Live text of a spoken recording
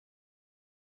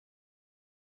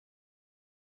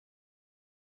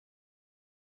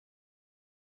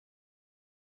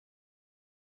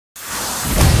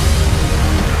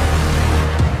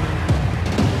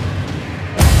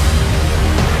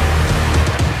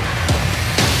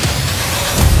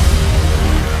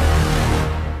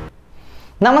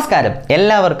നമസ്കാരം,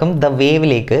 എല്ലാവർക്കും ദ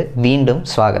വേവിലേക്ക് വീണ്ടും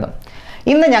സ്വാഗതം.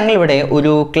 ഇന്ന് ഞങ്ങളിവിടെ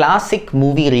ഒരു ക്ലാസിക്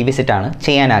മൂവി റീവിസിറ്റ് ആണ്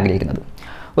ചെയ്യാൻ ആഗ്രഹിക്കുന്നത്.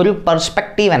 ഒരു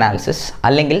പെർസ്പെക്റ്റീവ് അനാലിസിസ്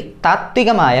അല്ലെങ്കിൽ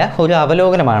താത്വികമായ ഒരു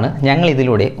അവലോകനമാണ് ഞങ്ങൾ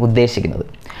ഇതിലൂടെ ഉദ്ദേശിക്കുന്നത്.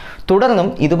 തുടർന്നും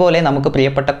ഇതുപോലെ നമുക്ക്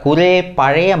പ്രിയപ്പെട്ട കുറേ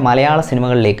പഴയ മലയാള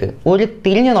സിനിമകളിലേക്ക് ഒരു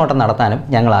തിരിഞ്ഞുനോട്ടം നടത്താനും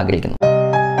ഞങ്ങൾ ആഗ്രഹിക്കുന്നു.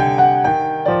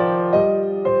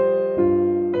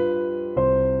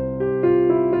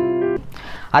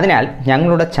 അതിനാൽ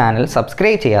ഞങ്ങളുടെ ചാനൽ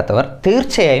സബ്സ്ക്രൈബ് ചെയ്യാത്തവർ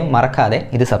തീർച്ചയായും മറക്കാതെ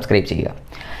ഇത് സബ്സ്ക്രൈബ് ചെയ്യുക.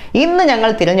 ഇന്ന് ഞങ്ങൾ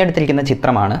തിരഞ്ഞെടുത്തിരിക്കുന്ന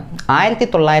ചിത്രമാണ്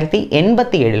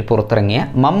 1987 പുറത്തിറങ്ങിയ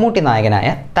മമ്മൂട്ടി നായകനായ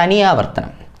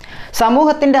തനിയാവർത്തനം.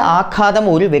 സമൂഹത്തിൻ്റെ ആഘാതം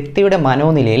ഒരു വ്യക്തിയുടെ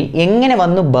മനോനിലയിൽ എങ്ങനെ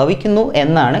വന്നു ഭവിക്കുന്നു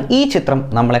എന്നാണ് ഈ ചിത്രം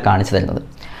നമ്മളെ കാണിച്ചു തരുന്നത്.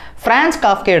 ഫ്രാൻസ്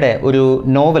കാഫ്കയുടെ ഒരു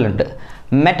നോവലുണ്ട്,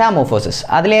 മെറ്റാമോർഫോസിസ്.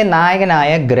 അതിലെ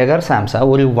നായകനായ ഗ്രെഗർ സാംസ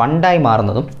ഒരു വണ്ടായി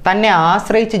മാറുന്നതും തന്നെ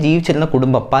ആശ്രയിച്ച് ജീവിച്ചിരുന്ന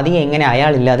കുടുംബം പതിയെ എങ്ങനെ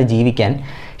അയാളില്ലാതെ ജീവിക്കാൻ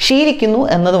ശീലിക്കുന്നു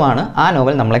എന്നതുമാണ് ആ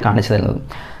നോവൽ നമ്മളെ കാണിച്ചു തരുന്നത്.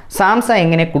 സാംസ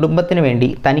എങ്ങനെ കുടുംബത്തിന് വേണ്ടി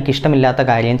തനിക്കിഷ്ടമില്ലാത്ത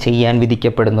കാര്യം ചെയ്യാൻ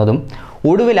വിധിക്കപ്പെടുന്നതും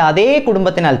ഒടുവിൽ അതേ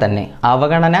കുടുംബത്തിനാൽ തന്നെ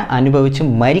അവഗണന അനുഭവിച്ച്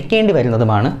മരിക്കേണ്ടി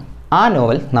വരുന്നതുമാണ് ആ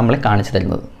നോവൽ നമ്മളെ കാണിച്ചു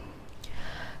തരുന്നത്.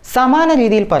 സമാന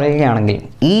രീതിയിൽ പറയുകയാണെങ്കിൽ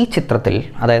ഈ ചിത്രത്തിൽ,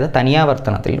 അതായത്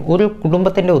തനിയാവർത്തനത്തിൽ, ഒരു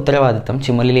കുടുംബത്തിൻ്റെ ഉത്തരവാദിത്തം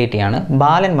ചുമലിലേറ്റിയാണ്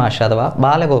ബാലൻ മാഷ് അഥവാ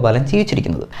ബാലഗോപാലൻ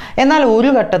ജീവിച്ചിരിക്കുന്നത്. എന്നാൽ ഒരു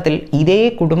ഘട്ടത്തിൽ ഇതേ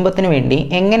കുടുംബത്തിന് വേണ്ടി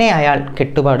എങ്ങനെ അയാൾ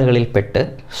കെട്ടുപാടുകളിൽപ്പെട്ട്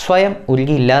സ്വയം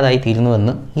ഉരുകിയില്ലാതായി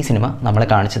തീരുന്നുവെന്ന് ഈ സിനിമ നമ്മളെ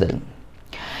കാണിച്ചു തരുന്നു.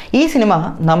 ഈ സിനിമ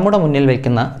നമ്മുടെ മുന്നിൽ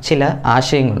വയ്ക്കുന്ന ചില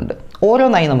ആശയങ്ങളുണ്ട്.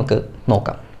 ഓരോന്നായി നമുക്ക്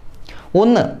നോക്കാം.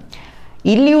 ഒന്ന്,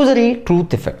 ഇല്യൂസറി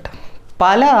ട്രൂത്ത് ഇഫക്റ്റ്.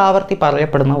 പല ആവർത്തി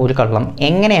പറയപ്പെടുന്ന ഒരു കള്ളം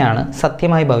എങ്ങനെയാണ്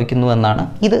സത്യമായി ഭവിക്കുന്നുവെന്നാണ്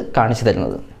ഇത് കാണിച്ചു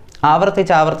തരുന്നത്.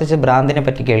 ആവർത്തിച്ച് ഭ്രാന്തിനെ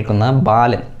പറ്റി കേൾക്കുന്ന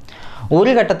ബാലൻ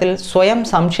ഒരു ഘട്ടത്തിൽ സ്വയം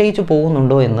സംശയിച്ചു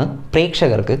പോകുന്നുണ്ടോ എന്ന്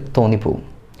പ്രേക്ഷകർക്ക് തോന്നിപ്പോകും.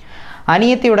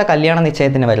 അനിയത്തിയുടെ കല്യാണ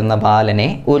നിശ്ചയത്തിന് വരുന്ന ബാലനെ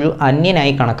ഒരു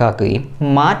അന്യനായി കണക്കാക്കുകയും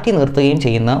മാറ്റി നിർത്തുകയും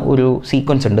ചെയ്യുന്ന ഒരു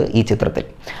സീക്വൻസ് ഉണ്ട് ഈ ചിത്രത്തിൽ.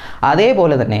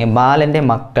 അതേപോലെ തന്നെ ബാലൻ്റെ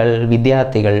മക്കൾ,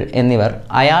 വിദ്യാർത്ഥികൾ എന്നിവർ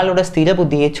അയാളുടെ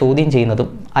സ്ഥിരബുദ്ധിയെ ചോദ്യം ചെയ്യുന്നതും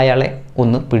അയാളെ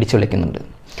ഒന്ന് പിടിച്ചുലയ്ക്കുന്നുണ്ട്.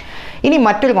 ഇനി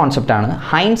മറ്റൊരു കോൺസെപ്റ്റാണ്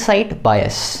ഹൈൻസൈറ്റ്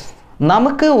ബയസ്.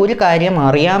 നമുക്ക് ഒരു കാര്യം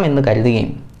അറിയാമെന്ന് കരുതുകയും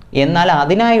എന്നാൽ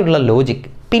അതിനായുള്ള ലോജിക്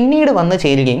പിന്നീട് വന്നു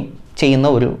ചേരുകയും ചെയ്യുന്ന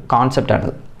ഒരു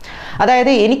കോൺസെപ്റ്റാണിത്.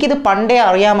 അതായത് എനിക്കിത് പണ്ടേ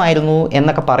അറിയാമായിരുന്നു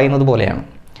എന്നൊക്കെ പറയുന്നത് പോലെയാണ്.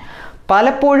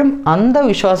 പലപ്പോഴും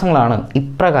അന്ധവിശ്വാസങ്ങളാണ്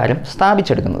ഇപ്രകാരം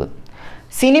സ്ഥാപിച്ചെടുക്കുന്നത്.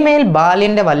 സിനിമയിൽ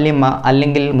ബാലൻ്റെ വല്യമ്മ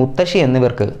അല്ലെങ്കിൽ മുത്തശ്ശി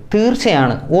എന്നിവർക്ക്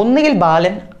തീർച്ചയാണ് ഒന്നുകിൽ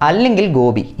ബാലൻ അല്ലെങ്കിൽ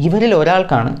ഗോപി, ഇവരിൽ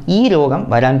ഒരാൾക്കാണ് ഈ രോഗം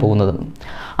വരാൻ പോകുന്നതെന്നും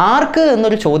ആർക്ക്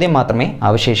എന്നൊരു ചോദ്യം മാത്രമേ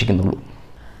അവശേഷിക്കുന്നുള്ളൂ.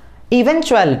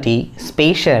 ഇവൻച്വാലിറ്റി,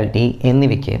 സ്പേഷ്യാലിറ്റി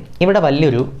എന്നിവയ്ക്ക് ഇവിടെ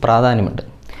വലിയൊരു പ്രാധാന്യമുണ്ട്.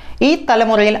 ഈ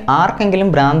തലമുറയിൽ ആർക്കെങ്കിലും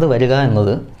ഭ്രാന്ത് വരിക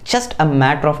എന്നത് just A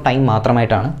matter of time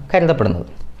മാത്രമായിട്ടാണ് കരുതപ്പെടുന്നത്.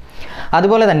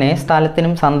 അതുപോലെ തന്നെ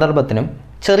സ്ഥലത്തിനും സന്ദർഭത്തിനും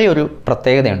ചെറിയൊരു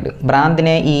പ്രത്യേകതയുണ്ട്.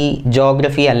 ഭ്രാന്തിനെ ഈ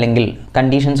ജോഗ്രഫി അല്ലെങ്കിൽ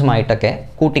കണ്ടീഷൻസുമായിട്ടൊക്കെ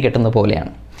കൂട്ടിക്കെട്ടുന്ന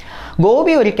പോലെയാണ്.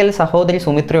 ഗോപി ഒരിക്കൽ സഹോദരി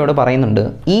സുമിത്രയോട് പറയുന്നുണ്ട്,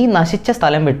 ഈ നശിച്ച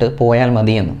സ്ഥലം വിട്ട് പോയാൽ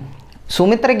മതിയെന്ന്.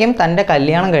 സുമിത്രയ്ക്കും തൻ്റെ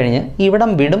കല്യാണം കഴിഞ്ഞ്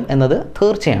ഇവിടം വിടും എന്നത്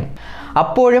തീർച്ചയാണ്.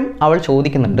 അപ്പോഴും അവൾ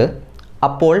ചോദിക്കുന്നുണ്ട്,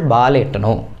 അപ്പോൾ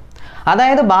ബാലേട്ടനോ?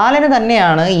 അതായത് ബാലന്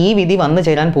തന്നെയാണ് ഈ വിധി വന്നു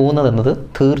ചേരാൻ പോകുന്നതെന്നത്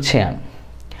തീർച്ചയാണ്.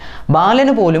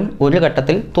 ബാലന് പോലും ഒരു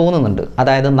ഘട്ടത്തിൽ തോന്നുന്നുണ്ട്,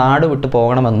 അതായത് നാട് വിട്ടു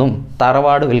പോകണമെന്നും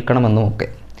തറവാട് വിൽക്കണമെന്നും ഒക്കെ.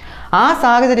 ആ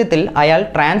സാഹചര്യത്തിൽ അയാൾ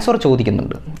ട്രാൻസ്ഫർ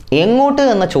ചോദിക്കുന്നുണ്ട്. എങ്ങോട്ട്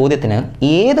എന്ന ചോദ്യത്തിന്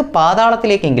ഏത്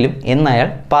പാതാളത്തിലേക്കെങ്കിലും എന്നയാൾ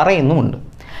പറയുന്നുമുണ്ട്.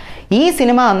 ഈ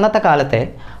സിനിമ അന്നത്തെ കാലത്തെ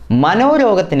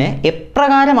മനോരോഗത്തിന്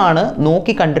എപ്രകാരമാണ്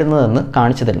നോക്കിക്കണ്ടിരുന്നതെന്ന്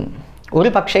കാണിച്ചു തരുന്നു. ഒരു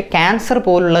പക്ഷേ ക്യാൻസർ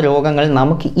പോലുള്ള രോഗങ്ങൾ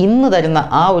നമുക്ക് ഇന്ന് തരുന്ന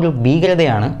ആ ഒരു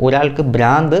ഭീകരതയാണ് ഒരാൾക്ക്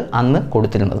ഭ്രാന്ത് അന്ന്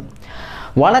കൊടുത്തിരുന്നത്.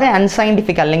 വളരെ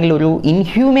അൺസയൻറ്റിഫിക് അല്ലെങ്കിൽ ഒരു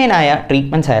ഇൻഹ്യൂമനായ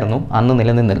ട്രീറ്റ്മെൻറ്റ്സ് ആയിരുന്നു അന്ന്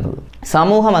നിലനിന്നിരുന്നത്.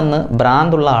 സമൂഹം അന്ന്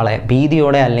ഭ്രാന്തുള്ള ആളെ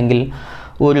ഭീതിയോടെ അല്ലെങ്കിൽ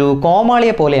ഒരു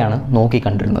കോമാളിയെ പോലെയാണ്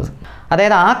നോക്കിക്കണ്ടിരുന്നത്.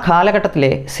 അതായത് ആ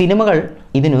കാലഘട്ടത്തിലെ സിനിമകൾ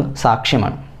ഇതിനു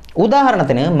സാക്ഷ്യമാണ്.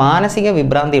 ഉദാഹരണത്തിന് മാനസിക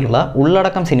വിഭ്രാന്തിയുള്ള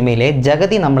ഉള്ളടക്കം സിനിമയിലെ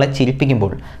ജഗതി നമ്മളെ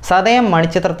ചിരിപ്പിക്കുമ്പോൾ സതയം,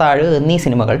 മണിച്ചിത്രത്താഴ് എന്നീ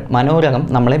സിനിമകൾ മനോരകം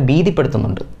നമ്മളെ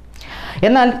ഭീതിപ്പെടുത്തുന്നുണ്ട്.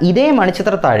 എന്നാൽ ഇതേ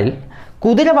മണിച്ചിത്രത്താഴിൽ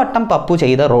കുതിരവട്ടം പപ്പു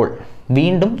ചെയ്ത റോൾ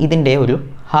വീണ്ടും ഇതിൻ്റെ ഒരു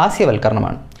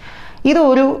ഹാസ്യവൽക്കരണമാണ്. ഇത്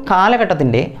ഒരു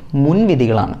കാലഘട്ടത്തിൻ്റെ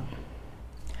മുൻവിധികളാണ്.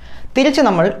 തിരിച്ച്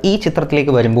നമ്മൾ ഈ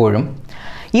ചിത്രത്തിലേക്ക് വരുമ്പോഴും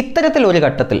ഇത്തരത്തിലൊരു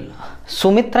ഘട്ടത്തിൽ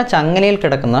സുമിത്ര ചങ്ങലയിൽ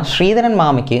കിടക്കുന്ന ശ്രീധരൻ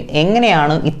മാമയ്ക്ക്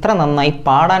എങ്ങനെയാണ് ഇത്ര നന്നായി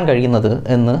പാടാൻ കഴിയുന്നത്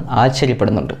എന്ന്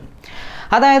ആശ്ചര്യപ്പെടുന്നുണ്ട്.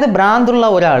 അതായത് ഭ്രാന്തുള്ള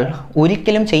ഒരാൾ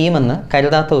ഒരിക്കലും ചെയ്യുമെന്ന്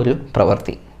കരുതാത്ത ഒരു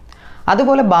പ്രവൃത്തി.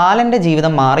 അതുപോലെ ബാലൻ്റെ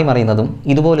ജീവിതം മാറി മറിയുന്നതും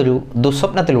ഇതുപോലൊരു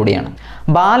ദുസ്വപ്നത്തിലൂടെയാണ്.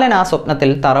 ബാലൻ ആ സ്വപ്നത്തിൽ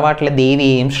തറവാട്ടിലെ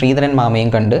ദേവിയെയും ശ്രീധരൻ മാമയും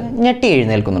കണ്ട് ഞെട്ടി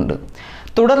എഴുന്നേൽക്കുന്നുണ്ട്.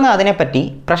 തുടർന്ന് അതിനെപ്പറ്റി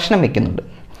പ്രശ്നം വയ്ക്കുന്നുണ്ട്.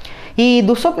 ഈ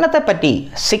ദുസ്വപ്നത്തെപ്പറ്റി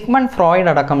സിഗ്മണ്ട് ഫ്രോയിഡ്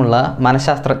അടക്കമുള്ള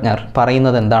മനഃശാസ്ത്രജ്ഞർ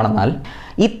പറയുന്നത് എന്താണെന്നാൽ,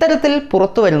 ഇത്തരത്തിൽ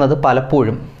പുറത്തു വരുന്നത്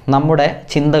പലപ്പോഴും നമ്മുടെ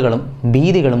ചിന്തകളും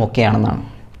ഭീതികളും ഒക്കെയാണെന്നാണ്.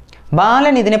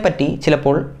 ബാലൻ ഇതിനെപ്പറ്റി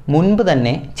ചിലപ്പോൾ മുൻപ്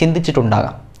തന്നെ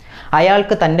ചിന്തിച്ചിട്ടുണ്ടാകാം.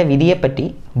 അയാൾക്ക് തൻ്റെ വിധിയെപ്പറ്റി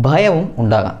ഭയവും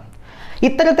ഉണ്ടാകാം.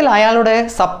 ഇത്തരത്തിൽ അയാളുടെ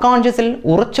സബ് കോൺഷ്യസിൽ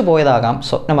ഉറച്ചു പോയതാകാം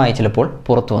സ്വപ്നമായി ചിലപ്പോൾ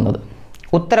പുറത്തു വന്നത്.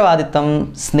 ഉത്തരവാദിത്തം,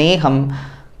 സ്നേഹം,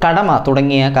 കടമ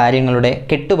തുടങ്ങിയ കാര്യങ്ങളുടെ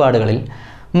കെട്ടുപാടുകളിൽ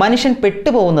മനുഷ്യൻ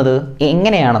പെട്ടുപോകുന്നത്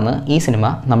എങ്ങനെയാണെന്ന് ഈ സിനിമ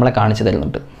നമ്മളെ കാണിച്ചു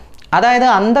തരുന്നുണ്ട്. അതായത്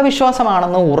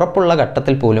അന്ധവിശ്വാസമാണെന്ന് ഉറപ്പുള്ള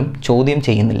ഘട്ടത്തിൽ പോലും ചോദ്യം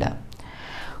ചെയ്യുന്നില്ല.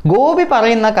 ഗോപി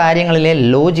പറയുന്ന കാര്യങ്ങളിലെ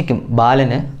ലോജിക്കും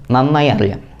ബാലന് നന്നായി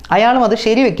അറിയാം. അയാളും അത്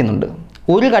ശരിവെക്കുന്നുണ്ട്.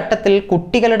 ഒരു ഘട്ടത്തിൽ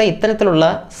കുട്ടികളുടെ ഇത്തരത്തിലുള്ള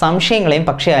സംശയങ്ങളെയും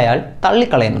പക്ഷേ അയാൾ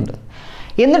തള്ളിക്കളയുന്നുണ്ട്.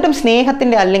 എന്നിട്ടും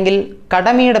സ്നേഹത്തിൻ്റെ അല്ലെങ്കിൽ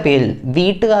കടമയുടെ പേരിൽ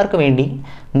വീട്ടുകാർക്ക് വേണ്ടി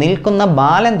നിൽക്കുന്ന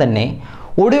ബാലൻ തന്നെ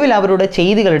ഒടുവിൽ അവരുടെ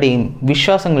ചെയ്തികളുടെയും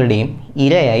വിശ്വാസങ്ങളുടെയും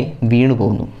ഇരയായി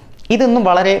വീണുപോകുന്നു. ഇതൊന്നും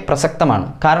വളരെ പ്രസക്തമാണ്.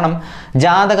 കാരണം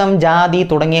ജാതകം, ജാതി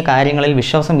തുടങ്ങിയ കാര്യങ്ങളിൽ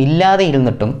വിശ്വാസം ഇല്ലാതെ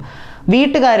ഇരുന്നിട്ടും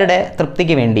വീട്ടുകാരുടെ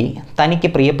തൃപ്തിക്ക് വേണ്ടി തനിക്ക്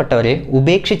പ്രിയപ്പെട്ടവരെ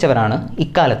ഉപേക്ഷിച്ചവരാണ്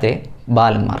ഇക്കാലത്തെ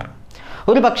ബാലന്മാർ.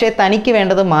 ഒരു പക്ഷേ തനിക്ക്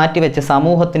വേണ്ടത് മാറ്റിവെച്ച്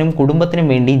സമൂഹത്തിനും കുടുംബത്തിനും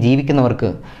വേണ്ടി ജീവിക്കുന്നവർക്ക്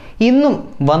ഇന്നും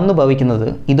വന്നു ഭവിക്കുന്നത്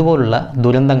ഇതുപോലുള്ള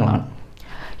ദുരന്തങ്ങളാണ്.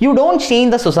 You don't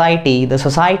change the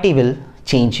society will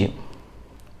change you.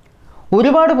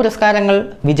 ഒരുപാട് പുരസ്കാരങ്ങൾ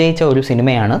വിജയിച്ച ഒരു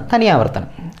സിനിമയാണ് തനിയാവർത്തനം.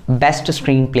 Best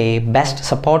screen play, best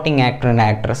supporting actor and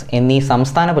actress എന്നീ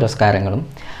സംസ്ഥാന പുരസ്കാരങ്ങളും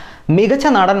മികച്ച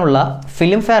നടനുള്ള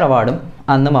ഫിലിംഫെയർ അവാർഡും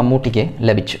അന്ന് മമ്മൂട്ടിക്ക്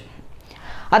ലഭിച്ചു.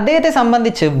 അദ്ദേഹത്തെ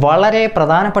സംബന്ധിച്ച് വളരെ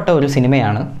പ്രധാനപ്പെട്ട ഒരു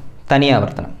സിനിമയാണ്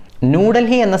തനിയാവർത്തനം.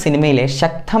 ന്യൂഡൽഹി എന്ന സിനിമയിലെ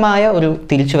ശക്തമായ ഒരു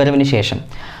തിരിച്ചുവരവിന് ശേഷം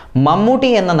മമ്മൂട്ടി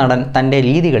എന്ന നടൻ തൻ്റെ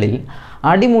രീതികളിൽ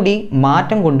അടിമുടി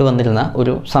മാറ്റം കൊണ്ടുവന്നിരുന്ന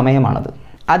ഒരു സമയമാണത്.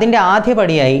 അതിൻ്റെ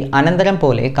ആദ്യപടിയായി അനന്തരം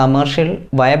പോലെ കമേഴ്ഷ്യൽ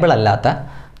വയബിൾ അല്ലാത്ത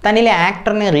തന്നിലെ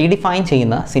ആക്ടറിനെ റീഡിഫൈൻ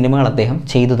ചെയ്യുന്ന സിനിമകൾ അദ്ദേഹം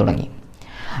ചെയ്തു തുടങ്ങി.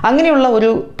 അങ്ങനെയുള്ള ഒരു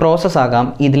പ്രോസസ്സാകാം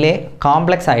ഇതിലെ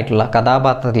കോംപ്ലക്സ് ആയിട്ടുള്ള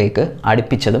കഥാപാത്രത്തിലേക്ക്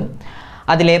അടുപ്പിച്ചതും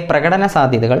അതിലെ പ്രകടന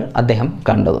സാധ്യതകൾ അദ്ദേഹം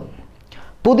കണ്ടതും.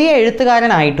 പുതിയ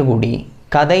എഴുത്തുകാരനായിട്ട് കൂടി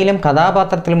കഥയിലും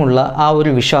കഥാപാത്രത്തിലുമുള്ള ആ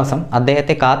ഒരു വിശ്വാസം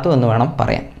അദ്ദേഹത്തെ കാത്തുവെന്ന് വേണം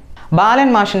പറയാൻ. ബാലൻ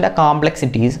മാഷിൻ്റെ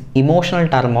കോംപ്ലക്സിറ്റീസ്, ഇമോഷണൽ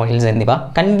ടർമോയിൽസ് എന്നിവ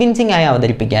കൺവിൻസിംഗ് ആയി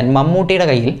അവതരിപ്പിക്കാൻ മമ്മൂട്ടിയുടെ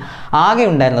കയ്യിൽ ആകെ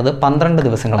ഉണ്ടായിരുന്നത് 12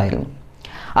 ദിവസങ്ങളായിരുന്നു.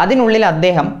 അതിനുള്ളിൽ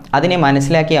അദ്ദേഹം അതിനെ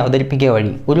മനസ്സിലാക്കി അവതരിപ്പിക്കുക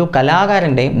വഴി ഒരു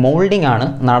കലാകാരൻ്റെ മോൾഡിംഗ് ആണ്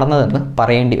നടന്നതെന്ന്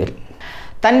പറയേണ്ടി വരും.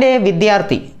 തൻ്റെ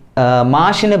വിദ്യാർത്ഥി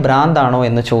മാഷിന് ഭ്രാന്താണോ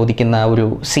എന്ന് ചോദിക്കുന്ന ഒരു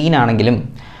സീനാണെങ്കിലും,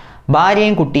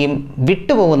 ഭാര്യയും കുട്ടിയും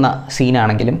വിട്ടുപോകുന്ന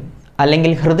സീനാണെങ്കിലും,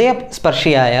 അല്ലെങ്കിൽ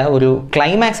ഹൃദയസ്പർശിയായ ഒരു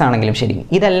ക്ലൈമാക്സ് ആണെങ്കിലും ശരി,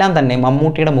 ഇതെല്ലാം തന്നെ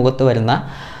മമ്മൂട്ടിയുടെ മുഖത്ത് വരുന്ന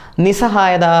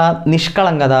നിസ്സഹായത,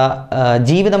 നിഷ്കളങ്കത,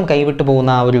 ജീവിതം കൈവിട്ടു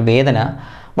പോകുന്ന ആ ഒരു വേദന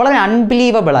വളരെ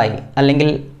അൺബിലീവബിളായി അല്ലെങ്കിൽ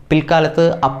പിൽക്കാലത്ത്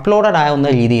അപ്ലോഡഡ് ആവുന്ന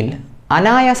രീതിയിൽ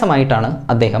അനായാസമായിട്ടാണ്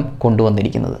അദ്ദേഹം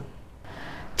കൊണ്ടുവന്നിരിക്കുന്നത്.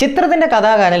 ചിത്രത്തിൻ്റെ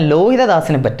കഥാകാരൻ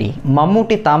ലോഹിതദാസിനെ പറ്റി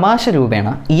മമ്മൂട്ടി തമാശ രൂപേണ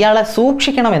ഇയാളെ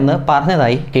സൂക്ഷിക്കണമെന്ന്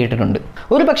പറഞ്ഞതായി കേട്ടിട്ടുണ്ട്.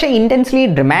 ഒരു പക്ഷേ ഇൻറ്റൻസ്ലി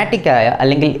ഡ്രമാറ്റിക്കായ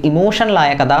അല്ലെങ്കിൽ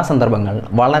ഇമോഷണലായ കഥാസന്ദർഭങ്ങൾ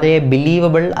വളരെ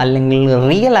ബിലീവബിൾ അല്ലെങ്കിൽ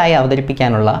റിയലായി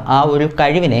അവതരിപ്പിക്കാനുള്ള ആ ഒരു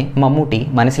കഴിവിനെ മമ്മൂട്ടി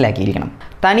മനസ്സിലാക്കിയിരിക്കണം.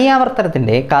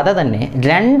 തനിയാവർത്തനത്തിൻ്റെ കഥ തന്നെ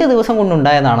 2 ദിവസം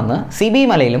കൊണ്ടുണ്ടായതാണെന്ന് സിബി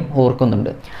മലയിലും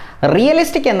ഓർക്കുന്നുണ്ട്.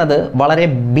 റിയലിസ്റ്റിക് എന്നത് വളരെ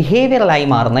ബിഹേവിയറലായി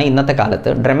മാറുന്ന ഇന്നത്തെ കാലത്ത്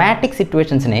ഡ്രമാറ്റിക്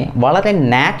സിറ്റുവേഷൻസിനെ വളരെ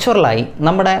നാച്ചുറലായി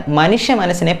നമ്മുടെ മനുഷ്യ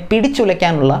മനസ്സിനെ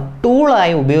പിടിച്ചുലയ്ക്കാനുള്ള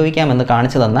ടൂളായി ഉപയോഗിക്കാമെന്ന്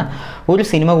കാണിച്ചു തന്ന ഒരു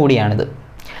സിനിമ കൂടിയാണിത്.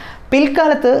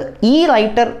 പിൽക്കാലത്ത് ഈ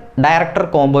റൈറ്റർ ഡയറക്ടർ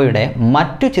കോംബോയുടെ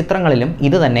മറ്റു ചിത്രങ്ങളിലും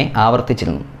ഇത് തന്നെ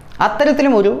ആവർത്തിച്ചിരുന്നു.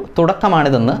 അത്തരത്തിലും ഒരു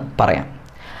തുടക്കമാണിതെന്ന് പറയാം.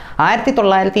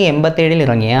 1987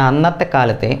 ഇറങ്ങിയ അന്നത്തെ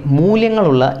കാലത്തെ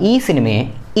മൂല്യങ്ങളുള്ള ഈ സിനിമയെ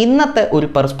ഇന്നത്തെ ഒരു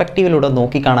പെർസ്പെക്റ്റീവിലൂടെ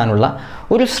നോക്കിക്കാണാനുള്ള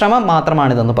ഒരു ശ്രമം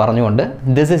മാത്രമാണിതെന്ന് പറഞ്ഞുകൊണ്ട്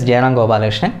this is Jayaram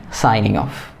Gopalakrishnan signing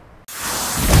off.